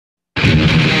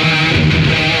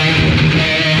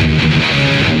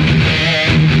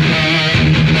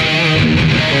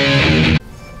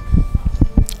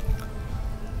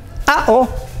Oh,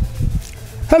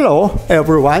 hello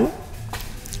everyone.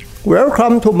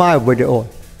 Welcome to my video.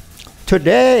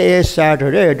 Today is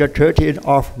Saturday, the 13th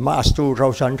of March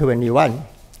 2021.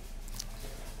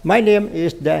 My name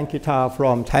is Dan Guitar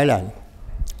from Thailand.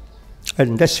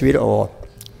 In this video,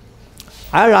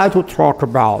 I'd like to talk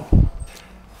about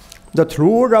the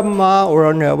true Dhamma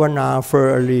or Nirvana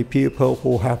for early people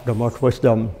who have the most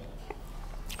wisdom.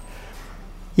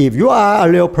 If you are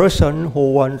a real person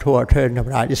who wants to attain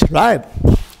Nirvana in this life,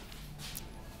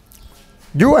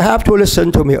 you have to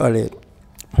listen to me early,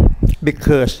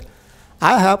 because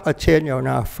I have attained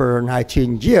Nirvana for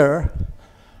 19 years.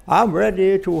 I'm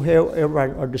ready to help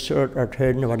everyone on this earth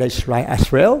attain Nirvana in this life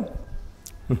as well.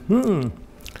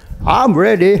 I'm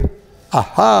ready.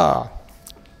 Aha!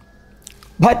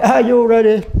 But are you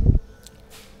ready?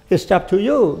 It's up to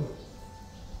you.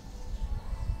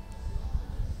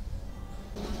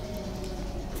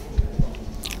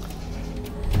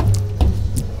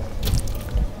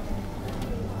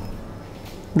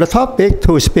 The topic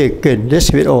to speak in this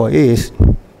video is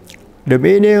the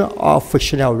meaning of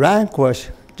fictional language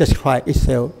describes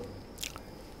itself.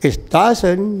 It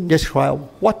doesn't describe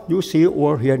what you see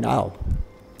or hear now.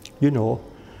 You know,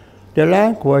 the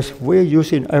language we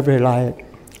use in every life,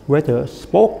 whether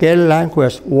spoken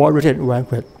language or written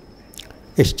language,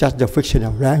 it's just the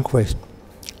fictional language.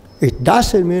 It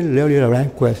doesn't mean really the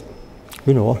language.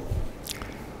 You know,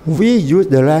 we use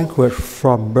the language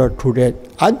from birth to death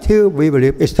until we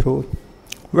believe it's true.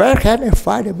 Where can I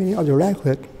find the meaning of the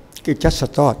language? It's just a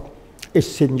thought.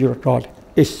 It's in your thought.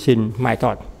 It's in my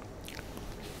thought.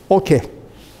 Okay.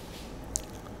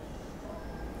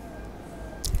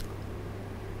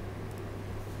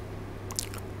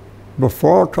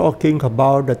 Before talking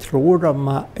about the true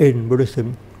Dhamma in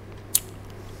Buddhism,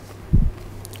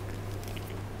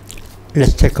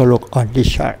 let's take a look on this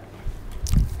chart.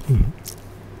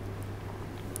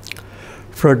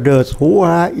 For those who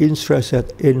are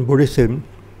interested in Buddhism,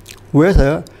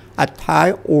 whether a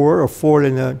Thai or a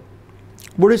foreigner,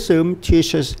 Buddhism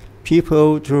teaches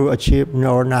people to achieve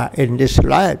Nirvana in this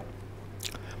life.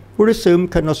 Buddhism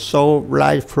cannot solve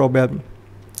life problems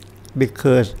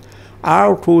because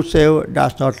our true self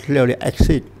does not really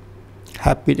exist.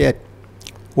 Happiness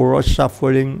or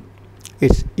suffering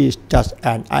is just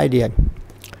an idea.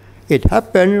 It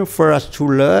happens for us to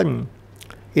learn.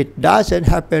 It doesn't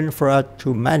happen for us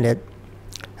to manage.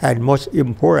 And most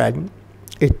important,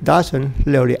 it doesn't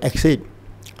really exist.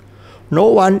 No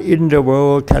one in the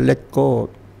world can let go.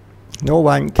 No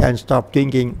one can stop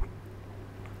thinking.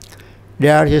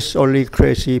 There is only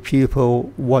crazy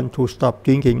people who want to stop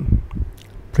thinking.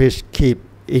 Please keep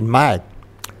in mind,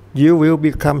 you will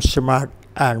become smart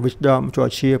and wisdom to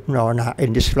achieve Nirvana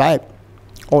in this life.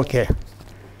 Okay.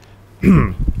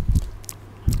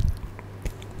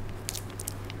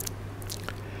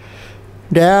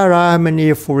 There are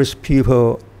many foolish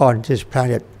people on this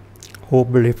planet who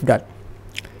believe that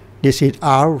this is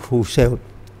our true self.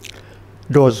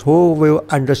 Those who will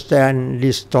understand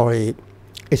this story,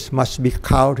 it must be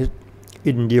counted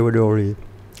individually.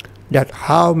 That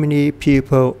how many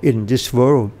people in this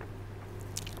world,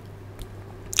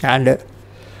 and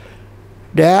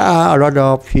there are a lot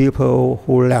of people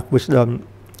who lack wisdom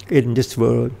in this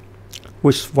world,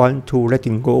 which want to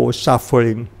letting go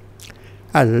suffering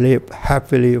and live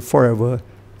happily forever.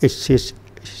 It is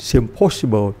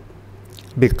impossible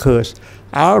because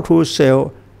our true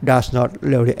self does not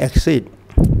really exist.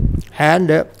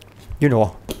 And you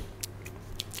know,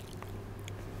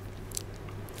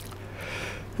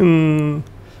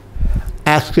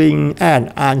 asking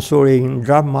and answering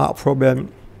Dhamma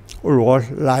problem or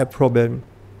life problem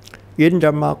in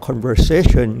Dhamma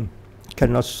conversation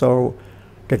cannot solve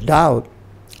the doubt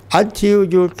until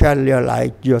you can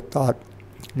realize your thought.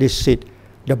 This is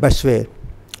the best way.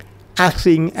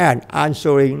 Asking and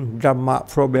answering Dhamma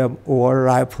problem or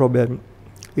life problem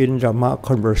in Dhamma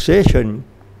conversation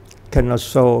cannot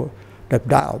solve the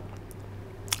doubt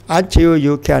until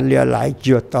you can realize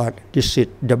your thought. This is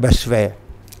the best way.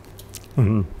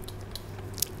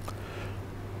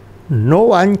 No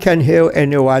one can help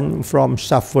anyone from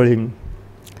suffering.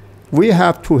 We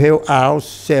have to help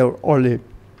ourselves only.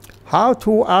 How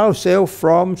to ourselves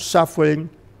from suffering?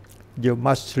 You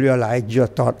must realize your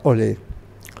thought only.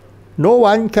 No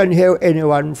one can help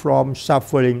anyone from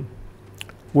suffering.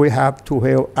 We have to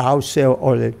help ourselves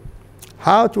only.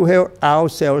 How to help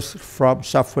ourselves from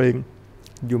suffering?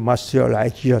 You must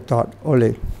realize your thought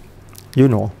only. You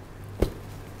know.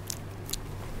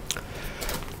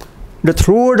 The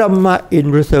true Dhamma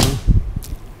in Buddhism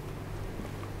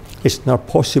is not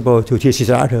possible to teach each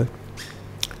other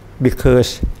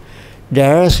because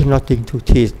there is nothing to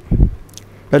teach.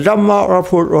 The Dhamma or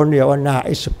truth or Nirvana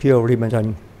is pure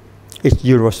religion. It's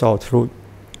universal truth.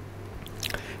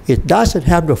 It doesn't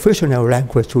have the fictional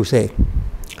language to say.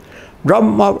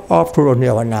 Dhamma of truth or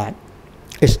Nirvana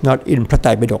is not in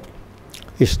Pratayabidok.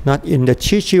 It's not in the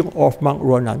teaching of Monk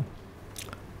Ronan,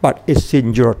 but it's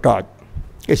in your thought.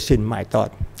 It's in my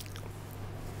thought.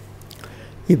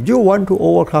 If you want to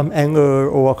overcome anger,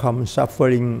 overcome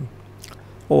suffering,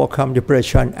 overcome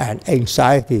depression and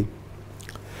anxiety,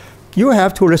 you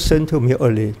have to listen to me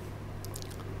early.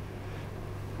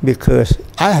 Because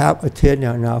I have attained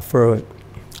now for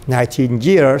 19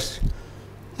 years,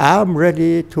 I'm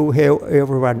ready to help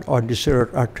everyone on this earth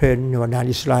attain Nirvana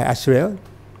Israel as well.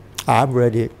 I'm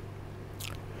ready.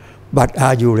 But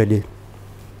are you ready?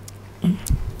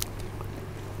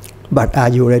 But are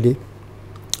you ready?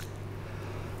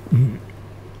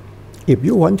 If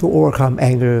you want to overcome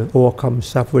anger, overcome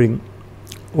suffering,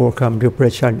 overcome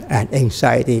depression and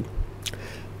anxiety,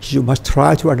 you must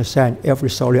try to understand every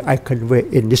story I convey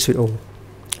in this video.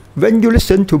 When you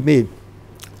listen to me,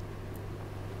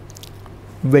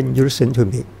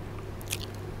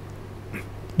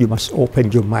 you must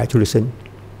open your mind to listen.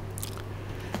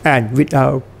 And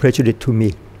without prejudice to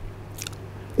me.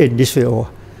 In this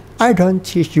video, I don't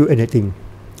teach you anything,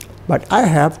 but I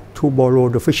have to borrow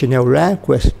the fictional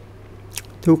language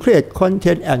to create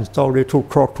content and story to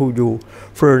talk to you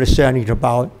for understanding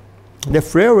about the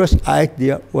various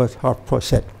idea or thought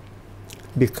process.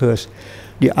 Because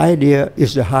the idea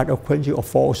is the heart of quenching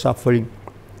of all suffering.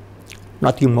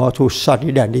 Nothing more to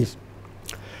study than this.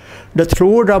 The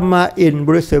true Dhamma in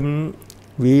Buddhism,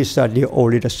 we study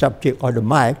only the subject of the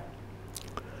mind.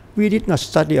 We did not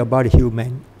study about the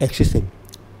human existence.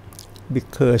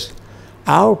 Because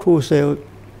our true self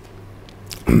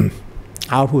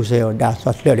does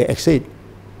not really exist.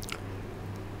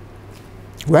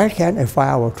 Where can I find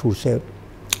our true self?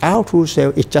 Our true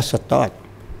self is just a thought.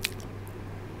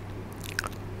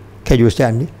 Can you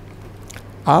understand it?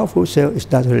 Our true self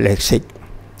is not really exist.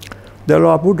 The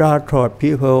Lord Buddha taught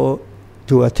people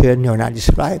to attain Nirvana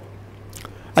described.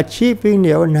 Achieving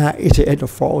Nirvana is the end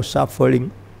of all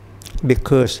suffering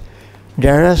because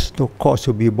there is no cause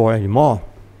to be born anymore.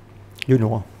 You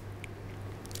know.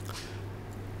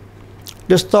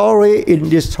 The story in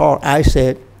this talk I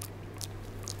said,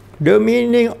 the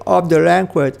meaning of the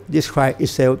language describes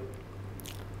itself.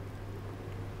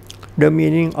 The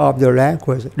meaning of the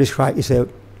language describes itself.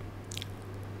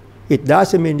 It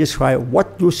doesn't mean describe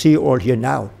what you see or hear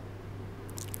now.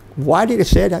 Why did it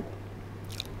say that?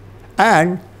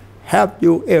 And have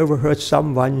you ever heard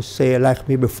someone say like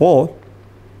me before?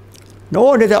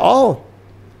 No, not at all.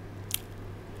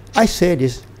 I say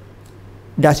this.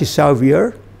 Does it sound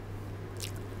weird?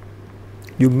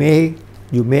 You may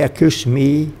accuse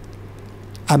me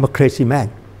I'm a crazy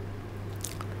man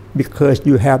because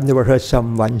you have never heard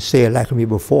someone say like me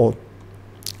before.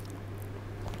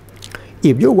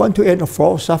 If you want to end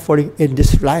all suffering in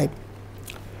this life,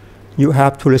 you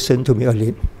have to listen to me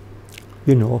early.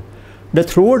 You know, the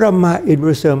true Dhamma in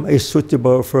Buddhism is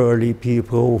suitable for early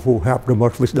people who have the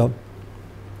most wisdom.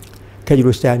 Can you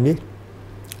understand me?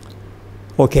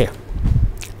 Okay.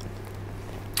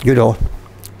 You know,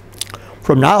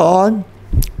 from now on,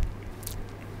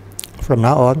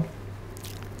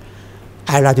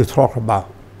 I like to talk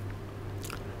about.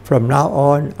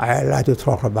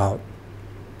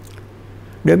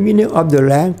 The meaning of the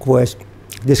language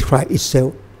describes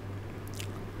itself.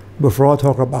 Before I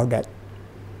talk about that,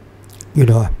 you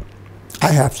know,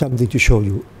 I have something to show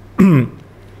you.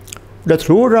 The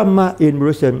true Dhamma in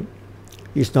Buddhism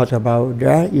is not about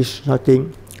there is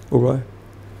nothing or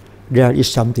there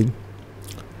is something.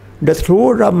 The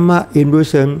true Dhamma in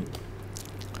Buddhism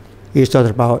is not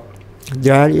about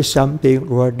there is something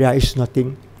or there is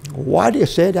nothing. Why do you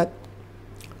say that?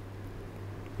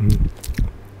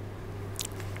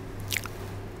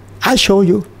 I show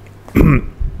you.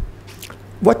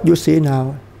 What you see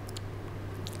now,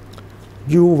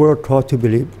 you were taught to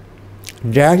believe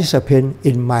there is a pen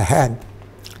in my hand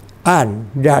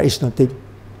and there is nothing.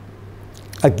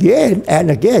 Again and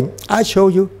again, I show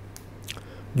you.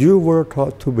 You were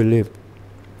taught to believe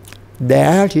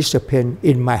there is a pen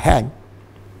in my hand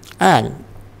and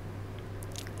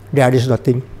there is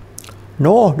nothing.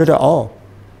 No, not at all.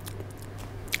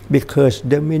 Because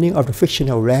the meaning of the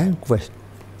fictional language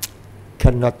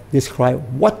cannot describe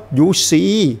what you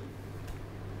see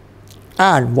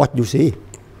and what you see.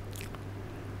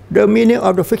 The meaning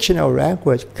of the fictional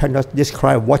language cannot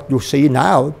describe what you see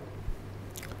now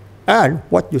and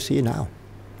what you see now.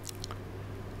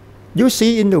 You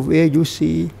see in the way you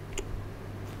see.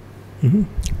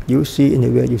 You see in the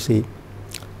way you see.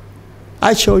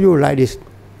 I show you like this.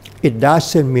 it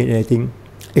doesn't mean anything.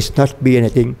 It's not be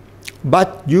anything.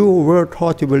 But you were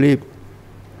taught to believe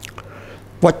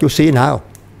what you see now.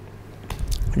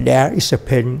 There is a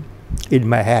pen in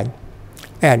my hand,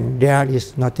 and there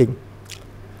is nothing.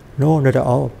 No, not at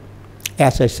all.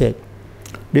 As I said,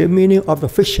 the meaning of the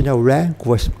fictional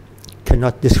language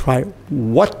cannot describe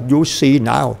what you see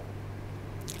now.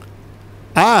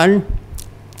 And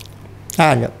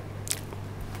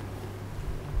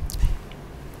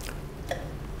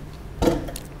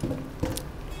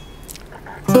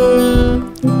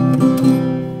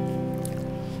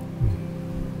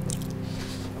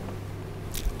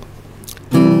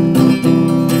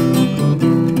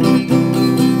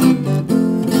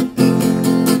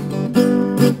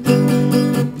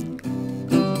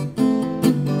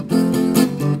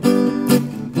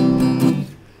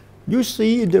you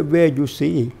see the way you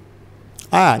see,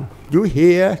 and you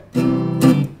hear.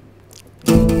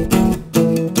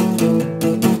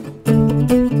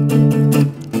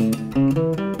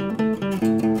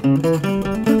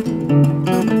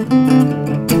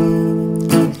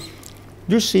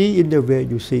 You see in the way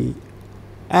you see,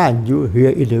 and you hear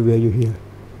in the way you hear.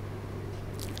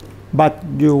 But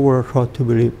you were taught to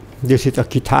believe this is a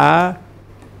guitar,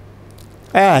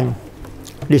 and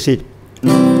this is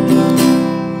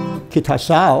guitar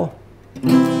sound.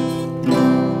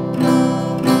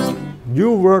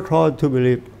 You were taught to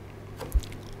believe.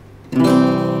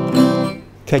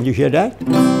 Can you hear that?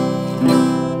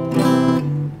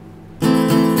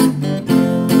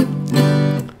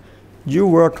 You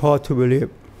were taught to believe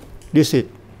this is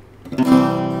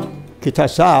guitar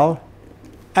sound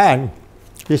and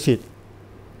this is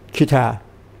guitar.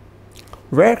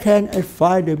 Where can I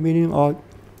find the meaning of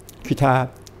guitar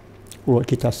or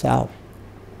guitar sound?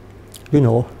 You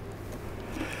know,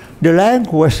 the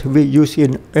language we use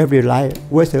in every life,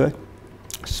 whether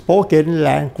spoken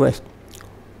language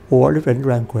or written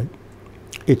language,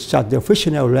 it's just the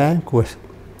fictional language.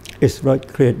 It's not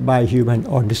created by human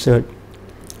on this earth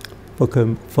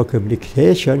for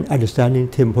communication, understanding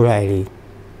temporarily.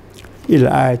 In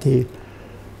reality,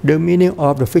 the meaning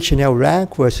of the fictional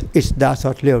language does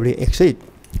not really exist.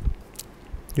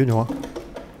 You know,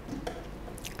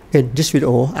 in this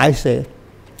video, I say,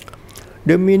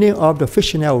 the meaning of the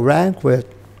fictional language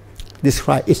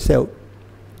describes itself.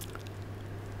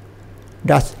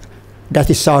 Does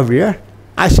it sound weird?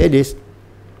 I say this.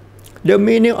 The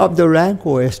meaning of the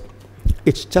language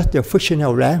is just a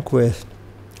fictional language.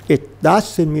 It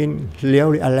doesn't mean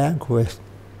really a language.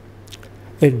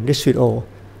 In this video,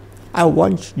 I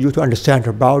want you to understand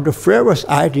about the first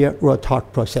idea or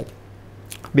thought process,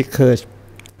 because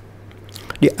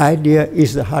the idea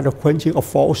is the heart of quenching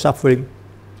of all suffering.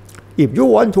 If you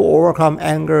want to overcome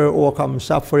anger, overcome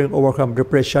suffering, overcome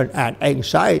depression and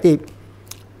anxiety,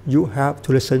 you have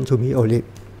to listen to me only.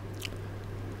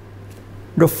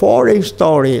 The following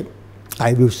story,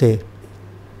 I will say.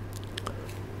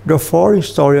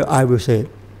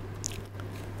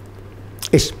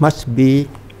 It must be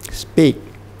speak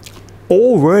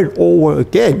over and over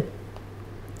again.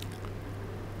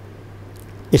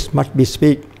 It must be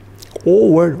speak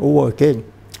over and over again,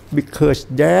 because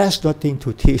there's nothing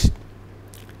to teach.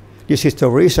 This is the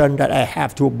reason that I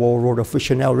have to borrow the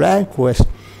fictional language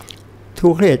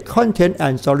to create content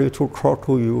and story to talk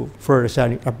to you for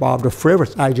understanding about the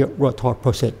first idea or thought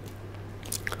process.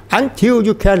 Until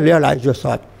you can realize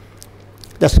yourself,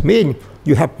 that means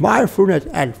you have mindfulness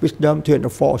and wisdom to end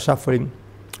all suffering.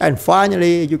 And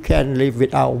finally, you can live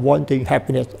without wanting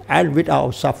happiness and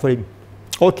without suffering.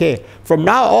 Okay, from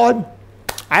now on,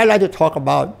 I like to talk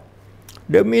about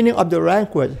the meaning of the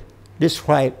language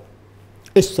describe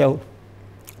itself.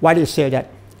 Why do you say that?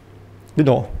 You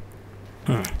know.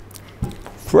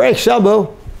 For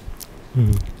example,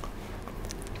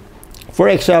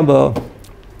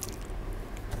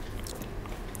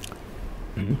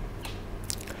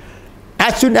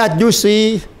 as soon as you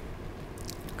see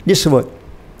this word,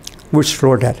 which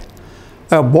wrote that,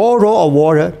 a bottle of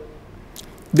water,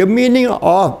 the meaning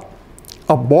of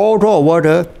a bottle of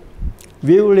water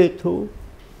will lead to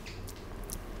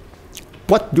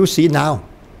what you see now.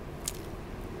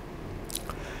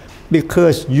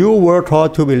 Because you were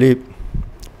taught to believe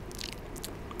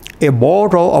a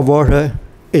bottle of water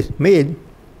is mean,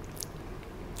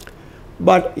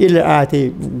 but in reality,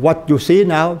 what you see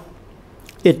now,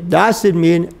 it doesn't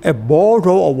mean a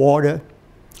bottle of water.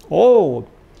 Oh,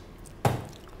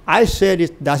 I said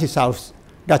it, does it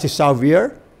sound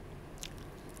weird?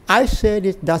 I said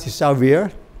it, does it sound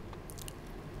weird?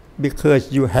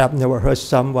 Because you have never heard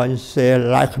someone say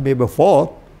like me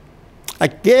before.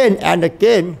 Again and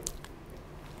again,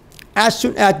 as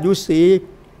soon as you see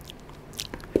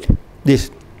this,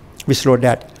 we saw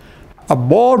that a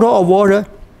bottle of water,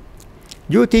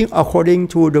 you think according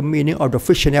to the meaning of the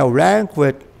fictional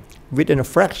language within a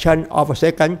fraction of a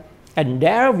second, and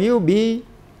there will be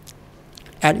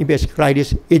an image like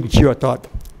this in your thought.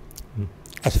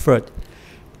 At first,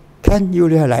 can you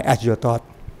realize as your thought?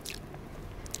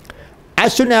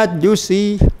 As soon as you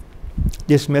see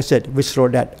this message, we saw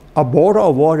that a bottle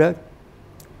of water,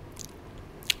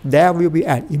 there will be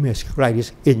an image like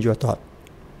this in your thought.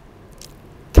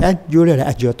 Can you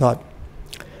realize your thought?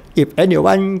 If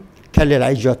anyone can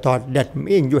realize your thought, that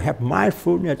means you have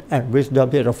mindfulness and wisdom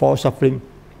that are for suffering.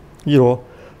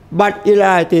 But in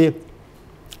reality,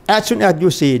 as soon as you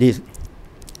see this,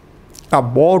 a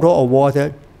bottle of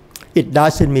water, it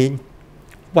doesn't mean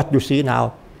what you see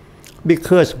now.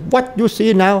 Because what you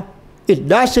see now, it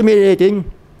doesn't mean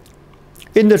anything.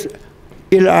 In the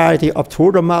reality of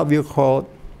true Dhamma, we call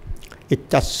it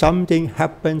just something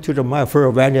happened to the mind for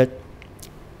a minute.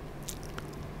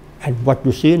 And what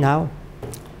you see now,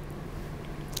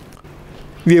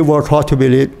 we were taught to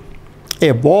believe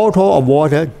a bottle of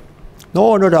water.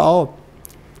 No, not at all.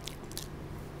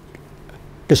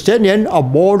 The sentence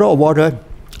of bottle of water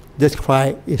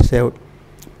describes itself.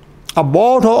 A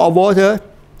bottle of water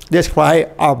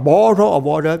describes a bottle of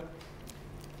water.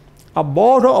 A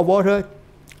bottle of water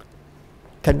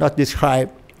cannot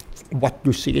describe what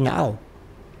you see now.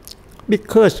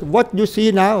 Because what you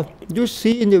see now, you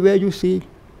see in the way you see.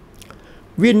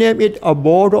 We name it a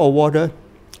bottle of water.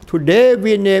 Today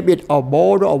we name it a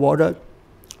bottle of water.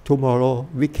 Tomorrow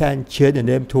we can change the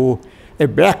name to a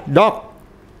black dog.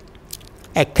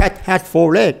 A cat has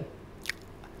 4 legs.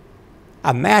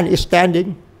 A man is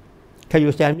standing. Can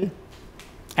you stand me?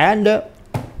 And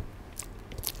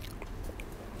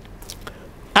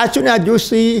as soon as you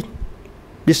see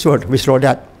this word, we saw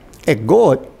that a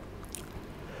goat.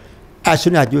 As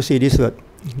soon as you see this word,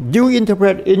 you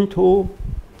interpret into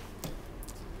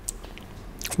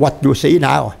what you see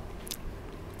now.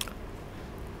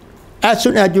 As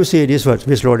soon as you see this word,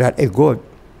 we saw that a goat,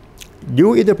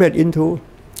 you interpret into.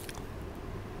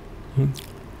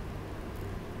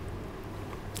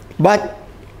 But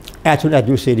as soon as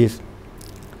you see this,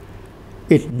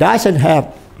 it doesn't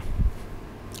have,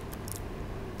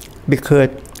 because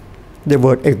the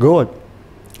word a goat,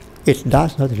 it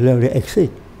does not really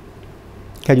exist.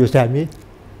 Can you understand me?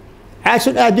 As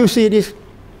soon as you see this,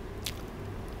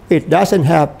 it doesn't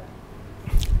have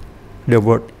the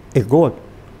word a goat.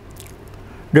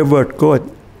 The word goat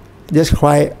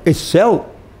describes itself.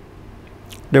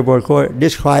 The word goat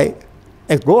describes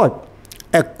a goat.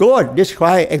 A goat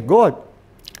describes a goat.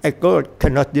 A goat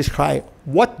cannot describe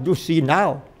what you see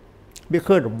now.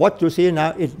 Because what you see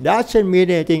now, it doesn't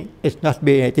mean anything, it's not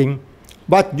mean anything.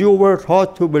 But you were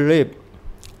taught to believe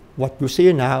what you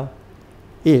see now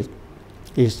is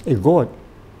a goat.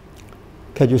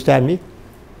 Can you understand me?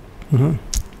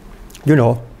 You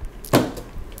know.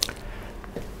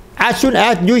 As soon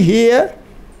as you hear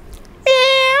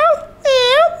meow,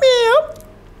 meow, meow,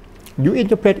 you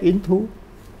interpret into.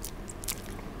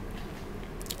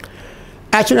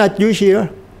 As soon as you hear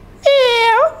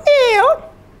meow, meow,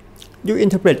 you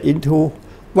interpret into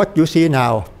what you see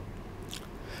now.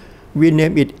 We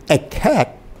name it a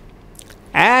cat.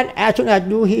 And as soon as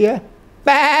you hear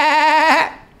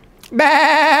bah,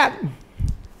 bah,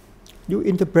 you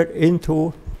interpret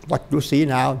into what you see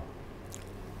now.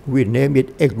 We name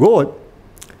it a goat.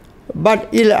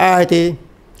 But in reality,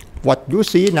 what you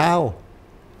see now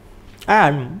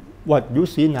and what you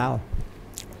see now,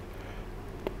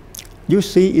 you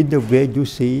see in the way you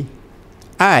see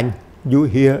and you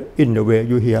hear in the way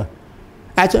you hear.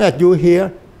 As soon as you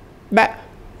hear meow,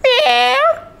 meow,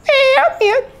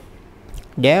 meow,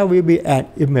 there will be an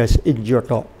image in your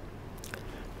thought.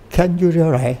 Can you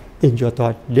realize in your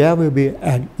thought there will be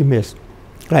an image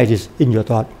like this in your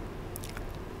thought?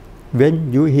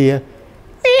 When you hear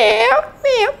meow,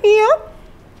 meow, meow,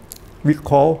 we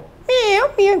call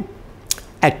meow, meow.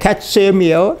 A cat say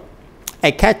meow.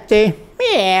 A cat say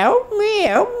meow,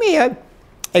 meow, meow.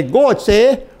 A goat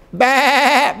say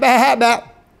bah, bah, bah.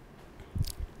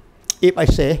 If I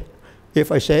say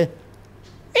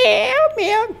meow,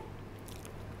 meow,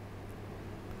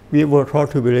 we were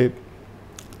taught to believe.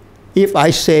 If I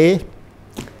say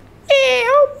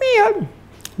meow, meow,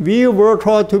 we were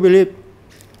taught to believe.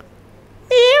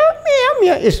 Meow, meow,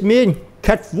 meow, it means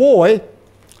cat voice.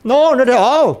 No, not at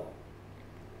all.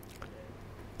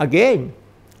 Again,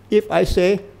 if I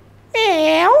say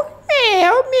meow,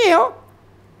 meow, meow,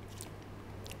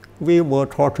 we were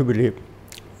taught to believe.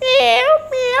 Meow,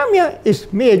 meow, meow,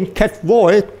 it means cat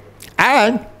voice.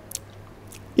 And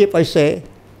if I say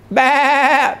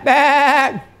bah,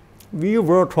 bah, we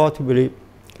were taught to believe.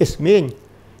 It means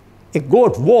a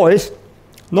good voice.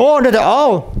 No, not at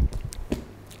all.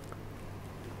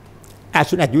 As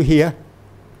soon as you hear,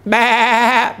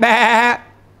 bah, bah,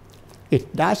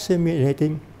 it doesn't mean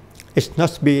anything. It's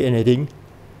not be anything.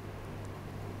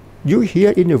 You hear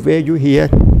in the way you hear,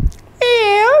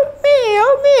 meow, meow,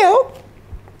 meow.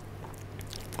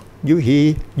 You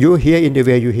hear in the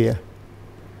way you hear.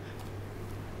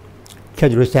 Can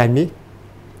you understand me?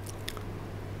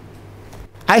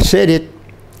 I said it.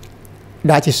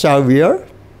 That is so weird.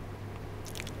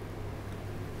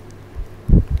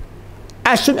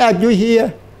 As soon as you hear,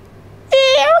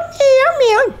 meow, meow,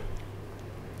 meow,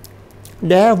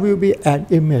 there will be an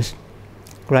image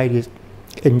like this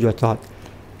in your thought.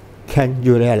 Can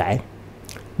you realize?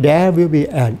 There will be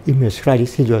an image like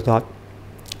this in your thought.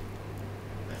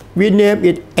 We name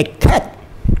it a cat,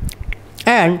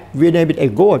 and we name it a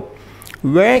goat.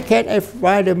 Where can I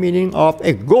find the meaning of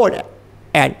a goat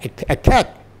and a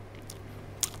cat?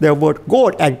 The word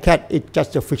goat and cat is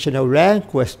just a fictional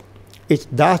language. It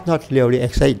does not really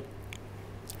exist.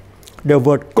 The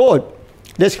word goat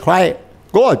describes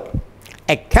goat.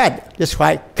 A cat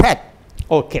describes cat.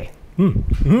 Okay.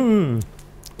 You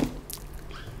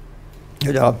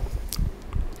know,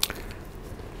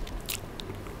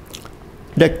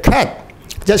 the cat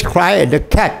describes the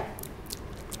cat.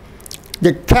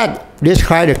 The cat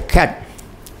describes the cat.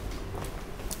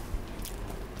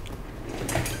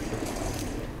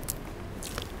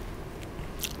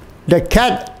 The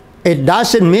cat, it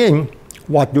doesn't mean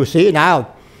what you see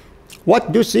now.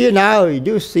 What you see now,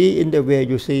 you see in the way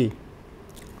you see.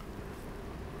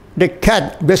 The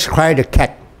cat describes the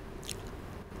cat.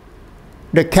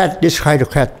 The cat describes the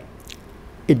cat.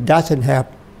 It doesn't have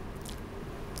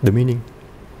the meaning.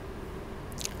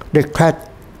 The cat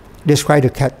describes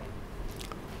the cat.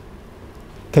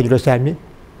 Can you understand me?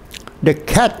 The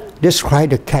cat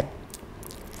describes the cat.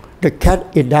 The cat,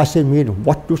 it doesn't mean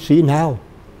what you see now.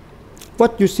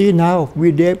 What you see now,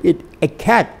 we name it a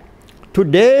cat.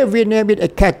 Today we name it a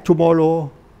cat.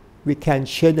 Tomorrow we can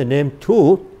change the name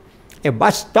to a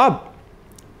bus stop.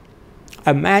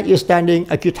 A man is standing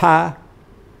a guitar.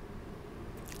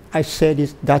 I say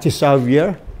this, that is so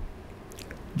weird.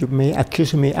 You may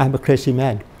accuse me I'm a crazy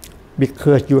man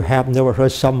because you have never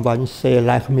heard someone say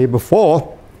like me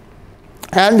before.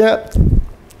 And a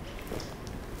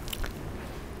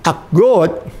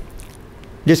goat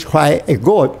describes a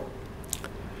goat.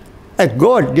 A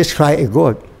goat describes a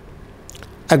goat.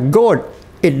 A goat,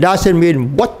 it doesn't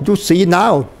mean what you see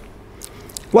now.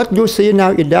 What you see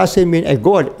now, it doesn't mean a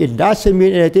goat. It doesn't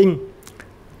mean anything.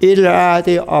 In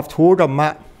reality of true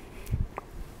Dhamma,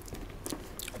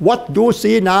 what you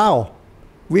see now,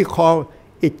 we call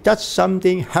it just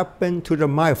something happened to the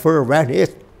mind for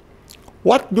awareness.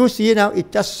 What you see now is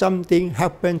just something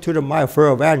happened to the mind for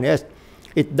awareness.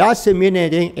 It doesn't mean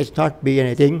anything, it's not be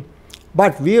anything.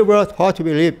 But we were taught to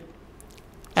believe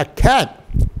a cat,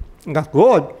 a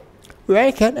goat.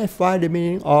 Where can I find the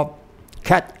meaning of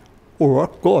cat or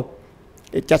goat?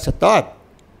 It's just a thought.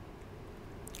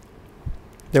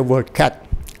 The word cat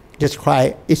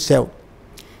describes itself.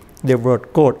 The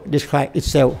word goat describes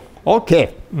itself.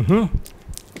 Okay.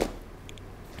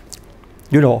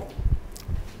 You know.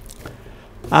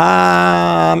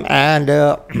 And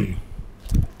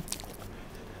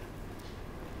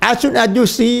as soon as you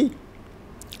see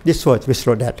this word, we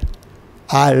wrote that.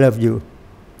 I love you.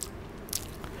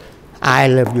 I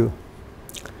love you.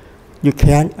 You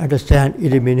can't understand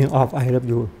the meaning of I love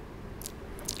you.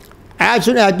 As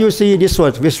soon as you see this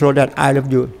word, we wrote that I love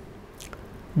you,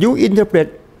 you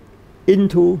interpret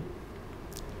into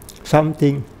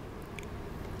something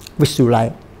which you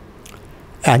like,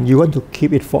 and you want to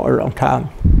keep it for a long time.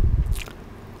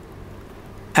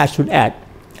 As soon as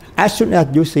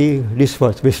you see this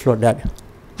word, we wrote that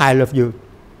I love you,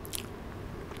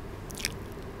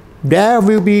 there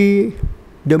will be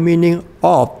the meaning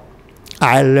of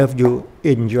I love you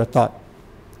in your thought.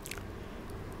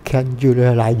 Can you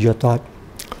realize your thought?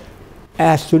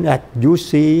 As soon as you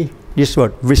see this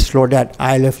word, which wrote that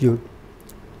I love you,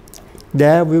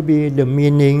 there will be the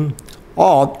meaning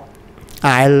of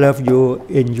I love you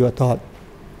in your thought.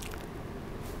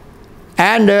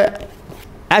 And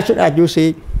as soon as you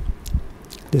see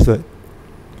this word,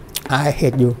 I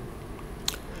hate you,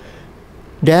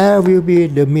 there will be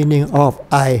the meaning of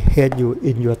I hate you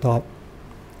in your thought.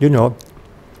 You know,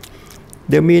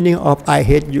 the meaning of I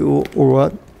hate you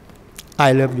or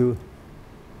I love you,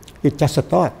 it's just a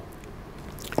thought.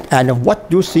 And what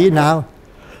you see now,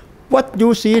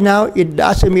 it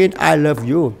doesn't mean I love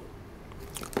you.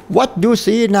 What you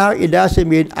see now, it doesn't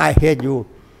mean I hate you.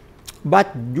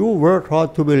 But you were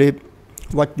taught to believe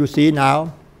what you see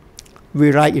now,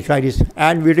 we write it like this,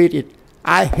 and we read it.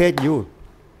 I hate you.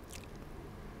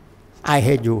 I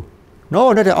hate you.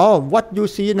 No, not at all. What you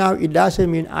see now, it doesn't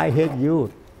mean I hate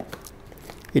you.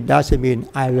 It doesn't mean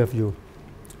I love you.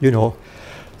 You know.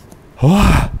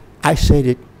 Oh, I said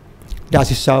it.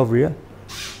 Does it sound real?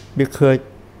 Because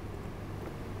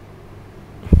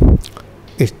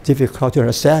it's difficult to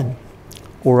understand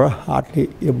or hardly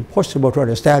impossible to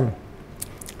understand.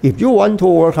 If you want to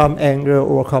overcome anger,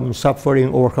 overcome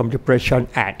suffering, overcome depression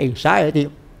and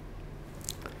anxiety,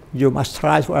 you must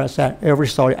try to understand every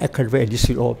story I convey in this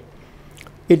video.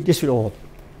 In this video,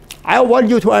 I want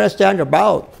you to understand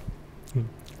about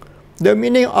the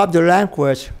meaning of the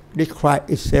language describe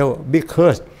itself,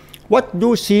 because what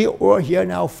you see or hear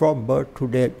now from birth to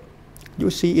death, you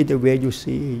see in the way you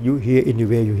see, you hear in the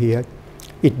way you hear.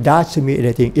 It doesn't mean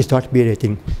anything. It's not mean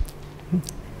anything.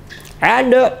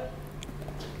 And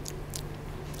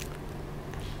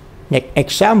next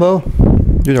example,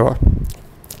 you know,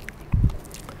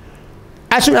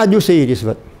 as soon as you see this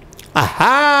word,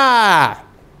 aha,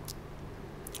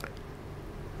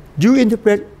 you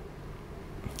interpret.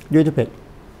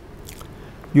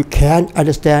 You can't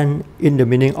understand in the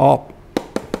meaning of.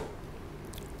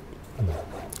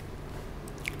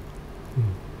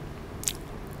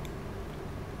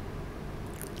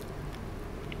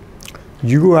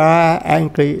 You are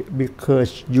angry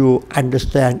because you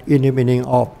understand in the meaning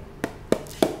of.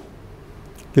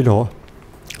 You know,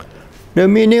 the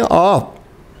meaning of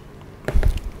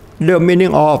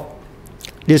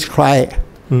describe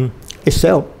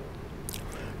itself.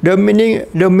 The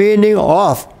meaning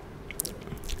of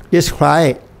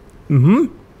describe.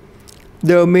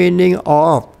 The meaning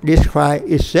of describe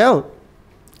itself.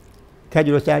 Can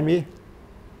you understand me?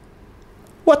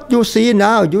 What you see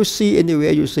now, you see in the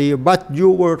way you see, but you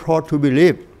were taught to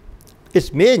believe.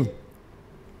 It means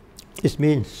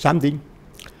something.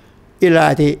 In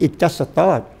reality, it's just a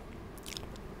thought.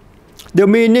 The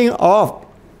meaning of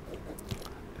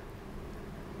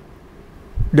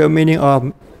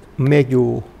make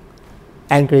you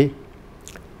angry.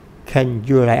 Can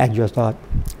you react your thought?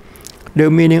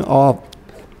 The meaning of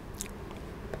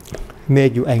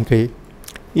make you angry.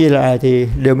 In reality,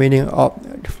 the meaning of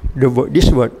the word,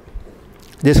 describe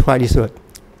this word.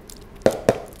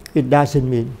 It doesn't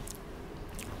mean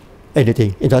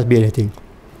anything. It doesn't mean anything.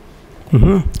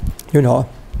 You know.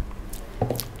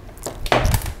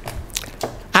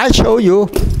 I show you.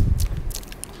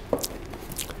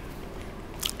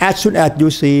 As soon as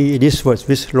you see this word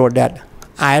which wrote that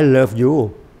I love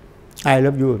you,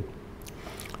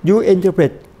 you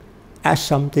interpret as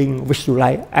something which you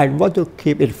like and want to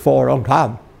keep it for a long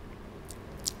time.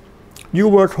 You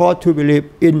were taught to believe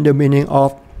in the meaning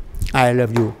of I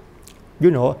love you.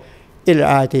 You know, in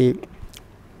reality,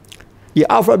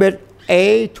 the alphabet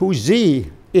A to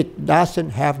Z, it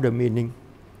doesn't have the meaning,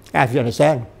 as you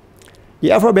understand.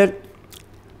 The alphabet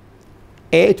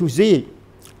A to Z,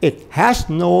 it has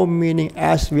no meaning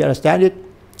as we understand it,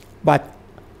 but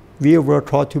we were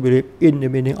taught to believe in the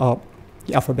meaning of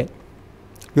the alphabet.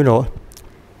 You know,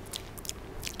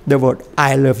 the word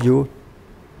I love you,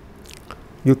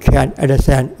 you can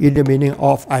understand in the meaning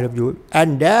of I love you,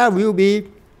 and there will be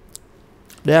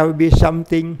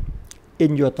something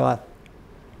in your thought.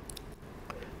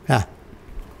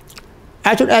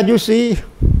 As soon as you see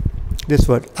this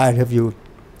word I love you,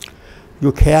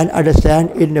 you can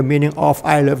understand in the meaning of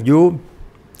I love you,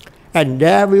 and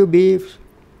there will be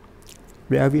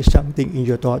something in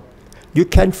your thought. You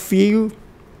can feel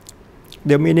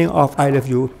the meaning of I love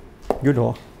you, you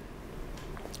know.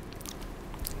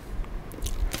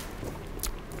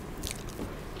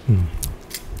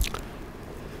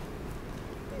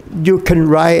 You can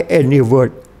write any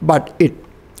word, but it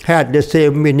had the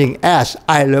same meaning as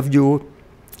I love you.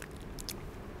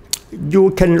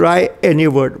 You can write any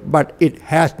word, but it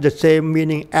has the same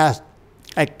meaning as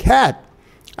a cat,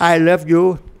 I love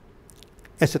you,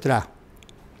 etc.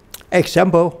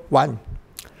 Example 1.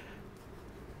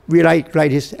 We write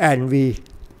this and we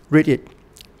read it.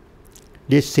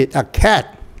 This is a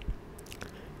cat.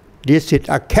 This is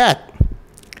a cat.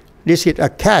 This is a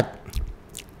cat.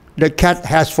 The cat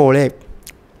has 4 legs.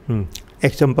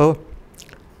 Example.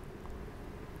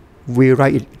 We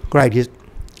write this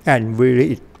and we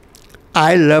read it.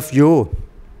 I love you.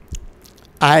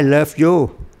 I love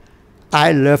you.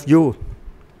 I love you.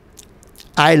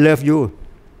 I love you.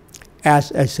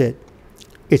 As I said,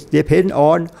 it depends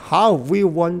on how we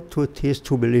want to teach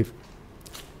to believe.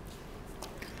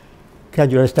 Can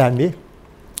you understand me?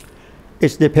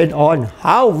 It depends on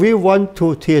how we want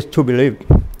to teach to believe.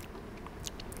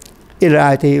 In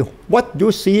reality, what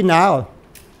you see now,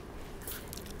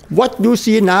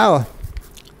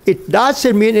 It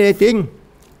doesn't mean anything,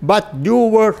 but you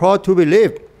were taught to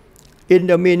believe in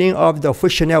the meaning of the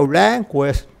fictional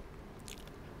language.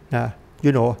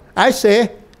 I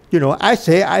say,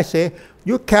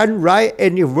 you can write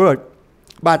any word,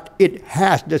 but it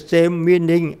has the same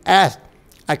meaning as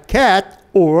a cat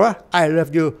or I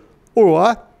love you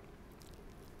or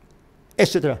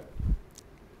etc.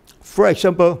 For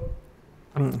example,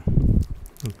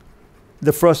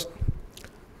 the first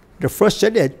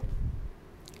sentence,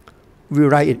 we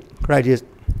write it,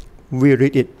 we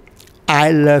read it.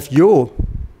 I love you.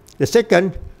 The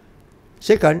second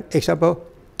example,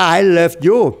 I love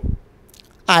you.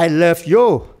 I love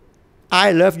you.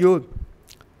 I love you.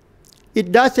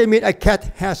 It doesn't mean a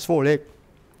cat has 4 legs.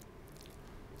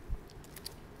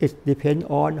 It depends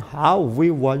on how we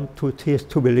want to teach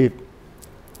to believe.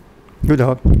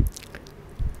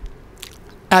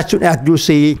 As soon as you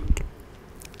see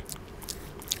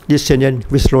this sentence,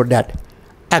 we wrote that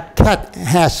a cat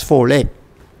has 4 legs.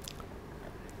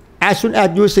 As soon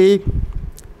as you see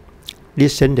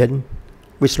this sentence,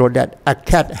 we wrote that a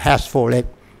cat has 4 legs.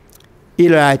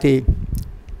 In reality,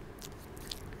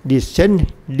 this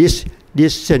sentence,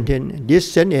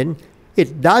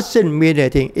 it doesn't mean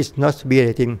anything. It's not mean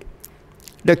anything.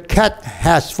 The cat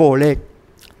has 4 legs.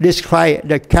 Describe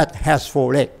the cat has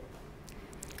 4 legs.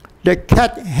 The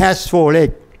cat has 4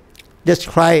 legs.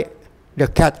 Describe the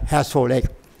cat has 4 legs.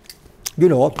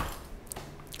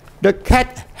 The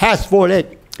cat has 4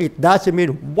 legs. It doesn't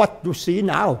mean what you see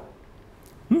now.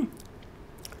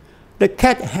 The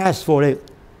cat has 4 legs.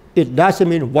 It doesn't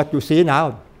mean what you see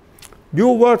now. You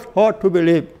were taught to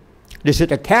believe this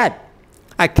is a cat.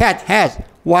 A cat has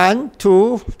 1,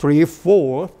 2, 3,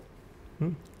 4.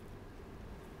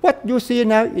 What you see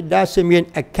now, it doesn't mean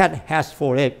a cat has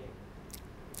 4 legs.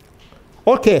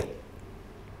 Okay.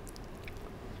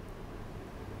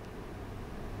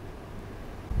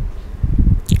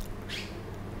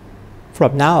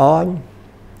 From now on,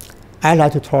 I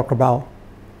like to talk about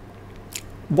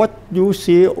what you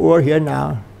see over here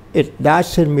now. It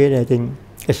doesn't mean anything.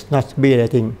 It's not mean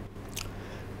anything.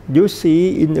 You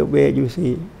see in the way you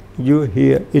see. You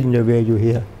hear in the way you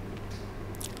hear.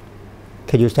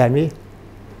 Can you understand me?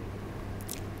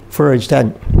 For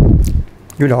instance,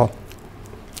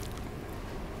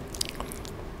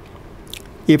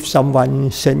 if someone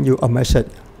sends you a message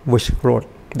which wrote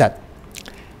that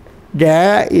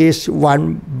there is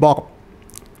one box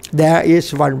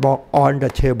on the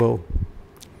table.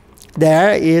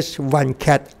 There is one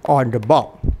cat on the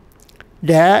box.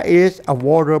 There is a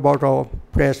water bottle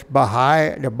placed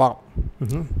behind the box.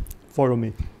 Follow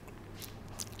me.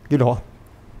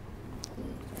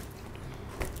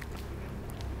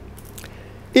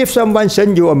 If someone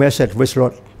sends you a message which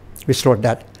wrote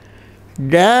that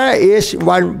there is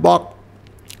one box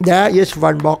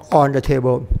on the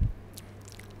table,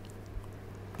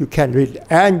 you can read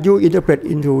and you interpret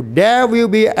into there will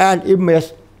be an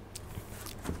image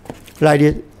like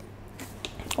this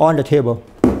on the table.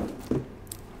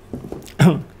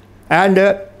 And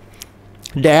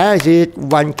there is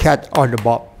one cat on the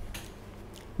box.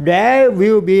 There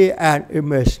will be an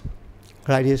image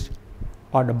like this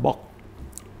on the box.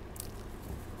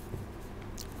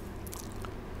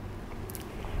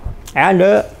 And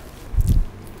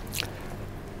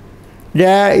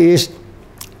there is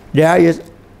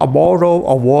a bottle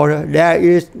of water. There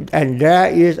is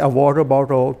a water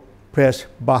bottle pressed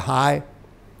behind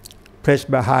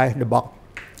the box.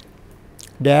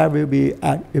 There will be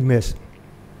an image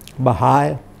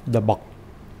behind the box.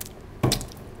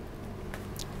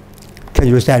 Can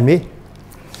you understand me?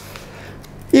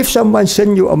 If someone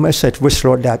sends you a message which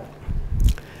wrote that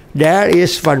there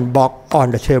is one box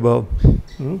on the table,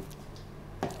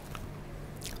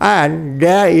 and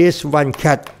there is one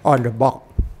cat on the box.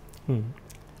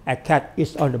 A cat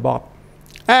is on the box.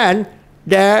 And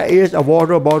there is a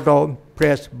water bottle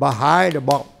placed behind the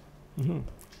box.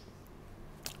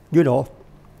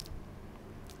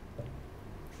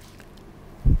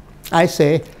 I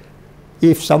say,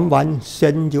 if someone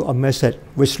sends you a message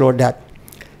which wrote that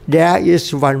there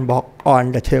is one box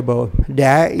on the table,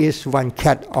 there is one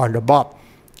cat on the box,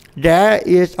 there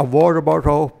is a water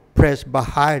bottle placed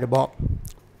behind the box,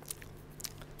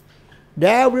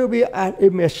 there will be an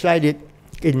image like it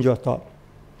in your thought.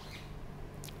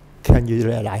 Can you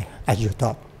realize as your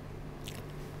thought?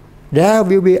 There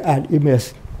will be an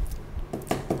image.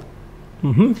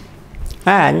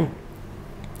 And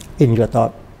in your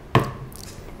thought.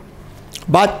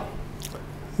 But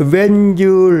when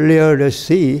you really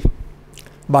see,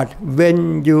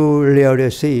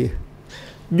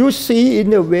 you see in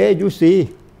the way you see.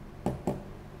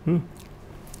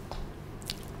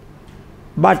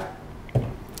 But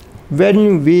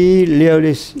when we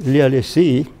really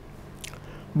see,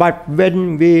 but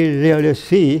when we really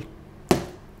see,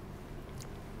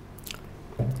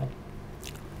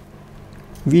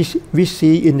 we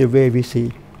see in the way we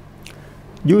see.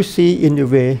 You see in the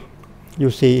way you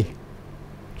see.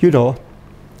 You know,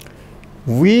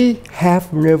 we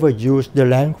have never used the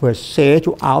language say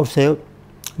to ourselves,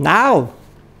 now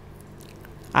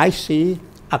I see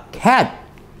a cat,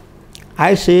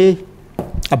 I see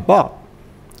a bug,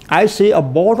 I see a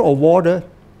bottle of water,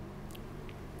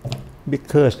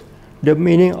 because the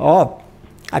meaning of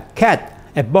a cat,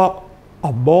 a bug,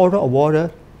 a bottle of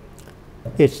water,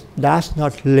 it does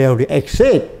not really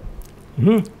exist.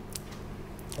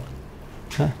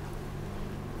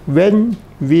 When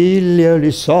we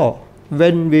really saw,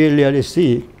 when we really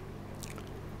see,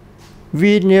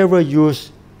 we never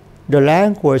use the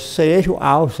language say to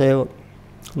ourselves,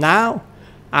 now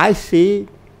I see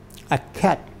a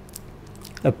cat,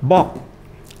 a box,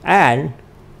 and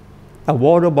a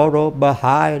water bottle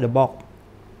behind the box.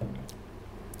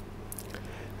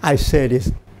 I say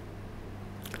this.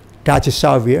 That is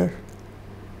so weird.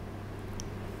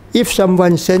 If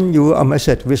someone sends you a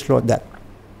message which wrote that,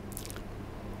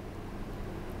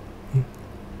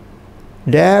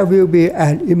 there will be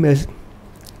an image,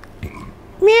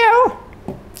 meow,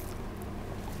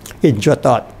 in your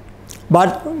thought.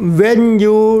 But when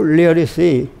you really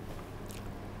see,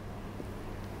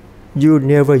 you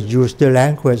never use the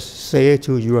language say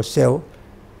to yourself,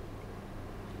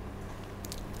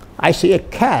 I see a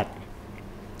cat,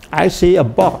 I see a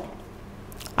box,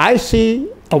 I see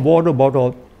a water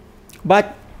bottle,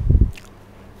 but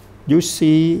you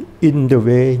see in the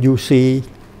way you see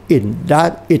in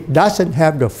that it doesn't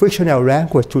have the fictional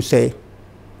language to say.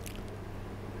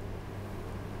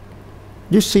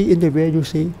 You see in the way you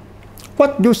see.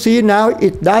 What you see now,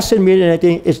 it doesn't mean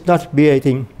anything, it's not be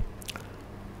anything.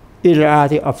 In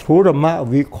reality of true Dhamma,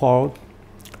 we call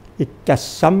it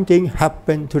just something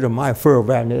happened to the mind for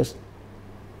awareness.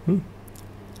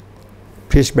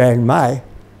 Please bear in mind,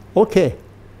 okay,